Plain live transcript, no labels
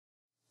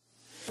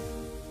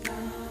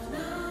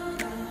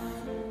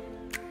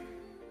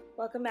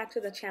Welcome back to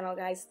the channel,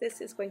 guys.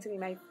 This is going to be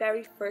my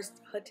very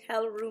first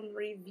hotel room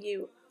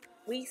review.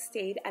 We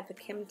stayed at the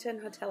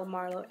Kimpton Hotel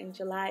Marlowe in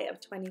July of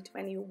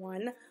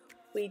 2021.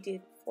 We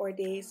did 4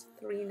 days,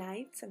 3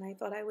 nights, and I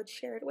thought I would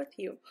share it with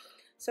you.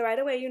 So right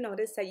away you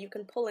notice that you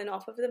can pull in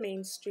off of the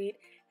main street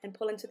and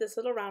pull into this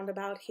little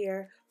roundabout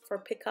here for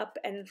pickup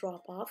and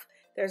drop off.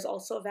 There's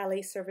also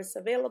valet service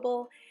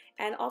available,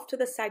 and off to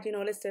the side you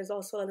notice there's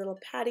also a little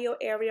patio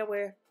area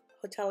where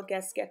hotel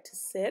guests get to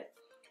sit.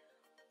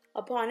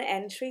 Upon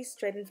entry,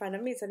 straight in front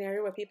of me is an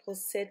area where people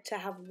sit to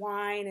have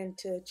wine and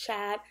to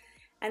chat.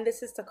 And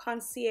this is the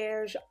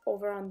concierge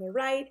over on the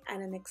right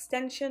and an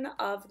extension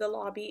of the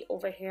lobby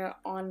over here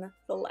on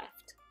the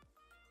left.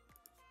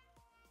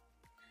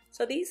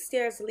 So these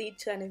stairs lead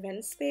to an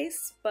event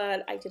space,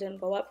 but I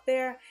didn't go up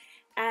there.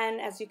 And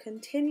as you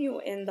continue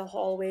in the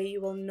hallway,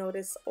 you will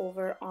notice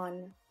over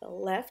on the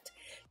left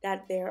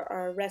that there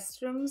are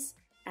restrooms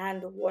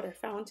and water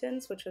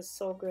fountains, which was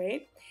so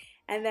great.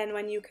 And then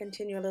when you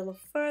continue a little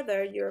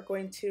further, you're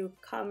going to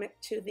come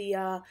to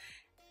the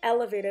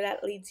elevator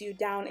that leads you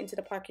down into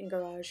the parking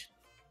garage.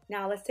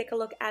 Now let's take a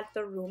look at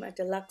the room, a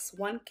deluxe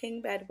 1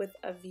 king bed with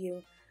a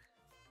view.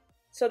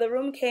 So the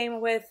room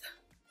came with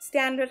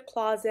standard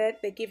closet.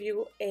 They give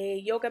you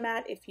a yoga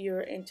mat if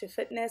you're into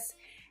fitness,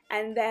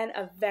 and then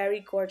a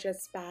very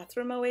gorgeous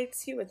bathroom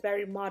awaits you with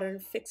very modern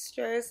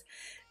fixtures.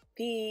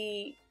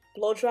 The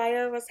blow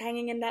dryer was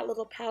hanging in that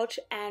little pouch,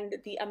 and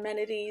the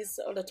amenities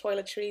or the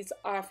toiletries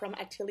are from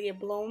Atelier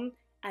Bloom,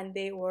 and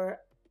they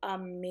were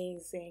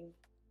amazing.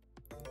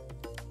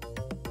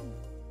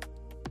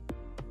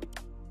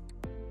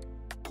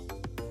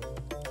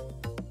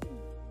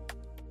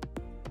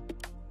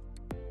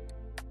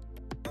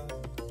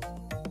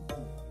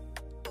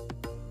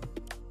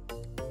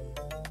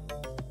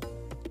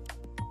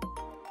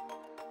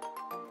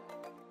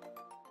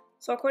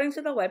 So according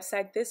to the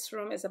website, this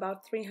room is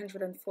about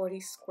 340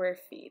 square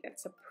feet.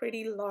 It's a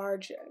pretty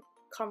large,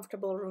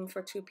 comfortable room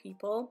for 2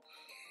 people.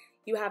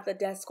 You have the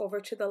desk over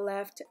to the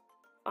left.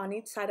 On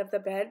each side of the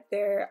bed,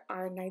 there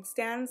are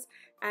nightstands.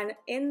 And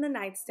in the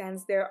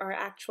nightstands, there are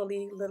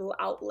actually little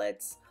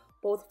outlets,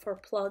 both for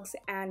plugs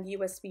and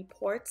USB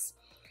ports.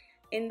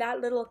 In that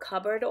little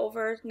cupboard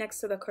over next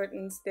to the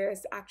curtains,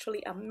 there's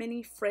actually a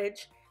mini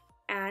fridge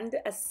and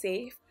a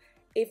safe.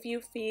 If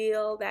you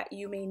feel that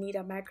you may need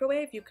a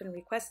microwave, you can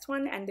request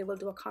one and they will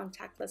do a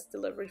contactless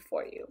delivery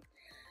for you.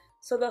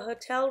 So the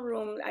hotel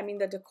room, I mean,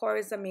 the decor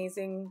is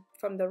amazing.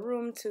 From the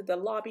room to the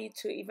lobby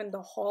to even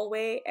the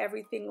hallway,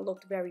 everything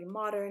looked very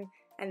modern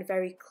and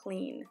very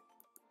clean.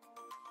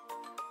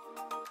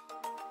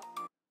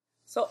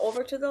 So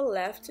over to the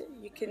left,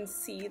 you can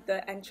see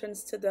the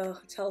entrance to the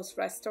hotel's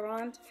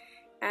restaurant.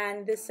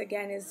 And this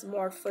again is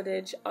more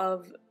footage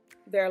of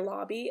their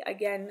lobby.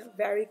 Again,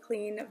 very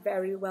clean,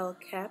 very well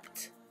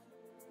kept.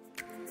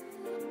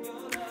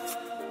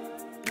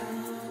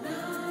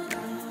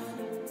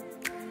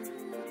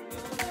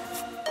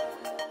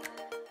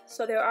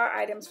 So there are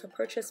items for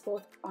purchase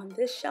both on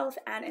this shelf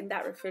and in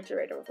that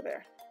refrigerator over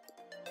there.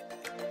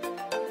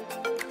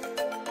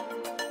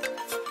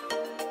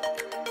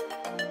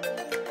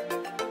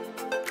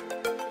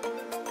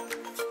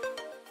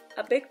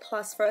 A big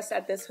plus for us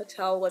at this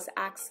hotel was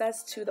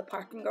access to the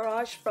parking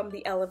garage from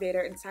the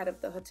elevator inside of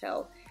the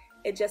hotel.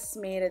 It just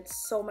made it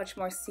so much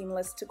more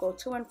seamless to go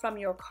to and from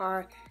your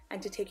car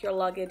and to take your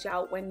luggage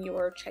out when you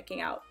were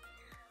checking out.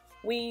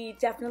 We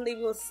definitely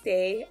will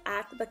stay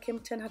at the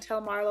Kimpton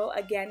Hotel Marlowe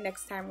again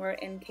next time we're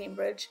in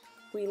Cambridge.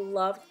 We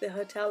loved the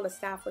hotel. The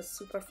staff was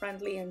super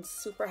friendly and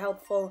super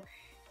helpful,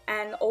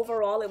 and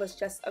overall it was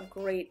just a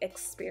great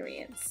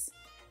experience.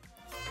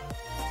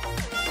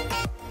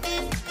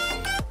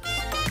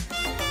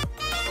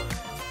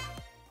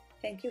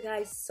 Thank you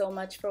guys so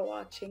much for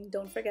watching.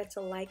 Don't forget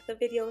to like the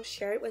video,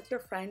 share it with your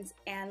friends,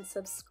 and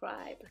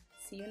subscribe.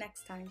 See you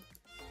next time.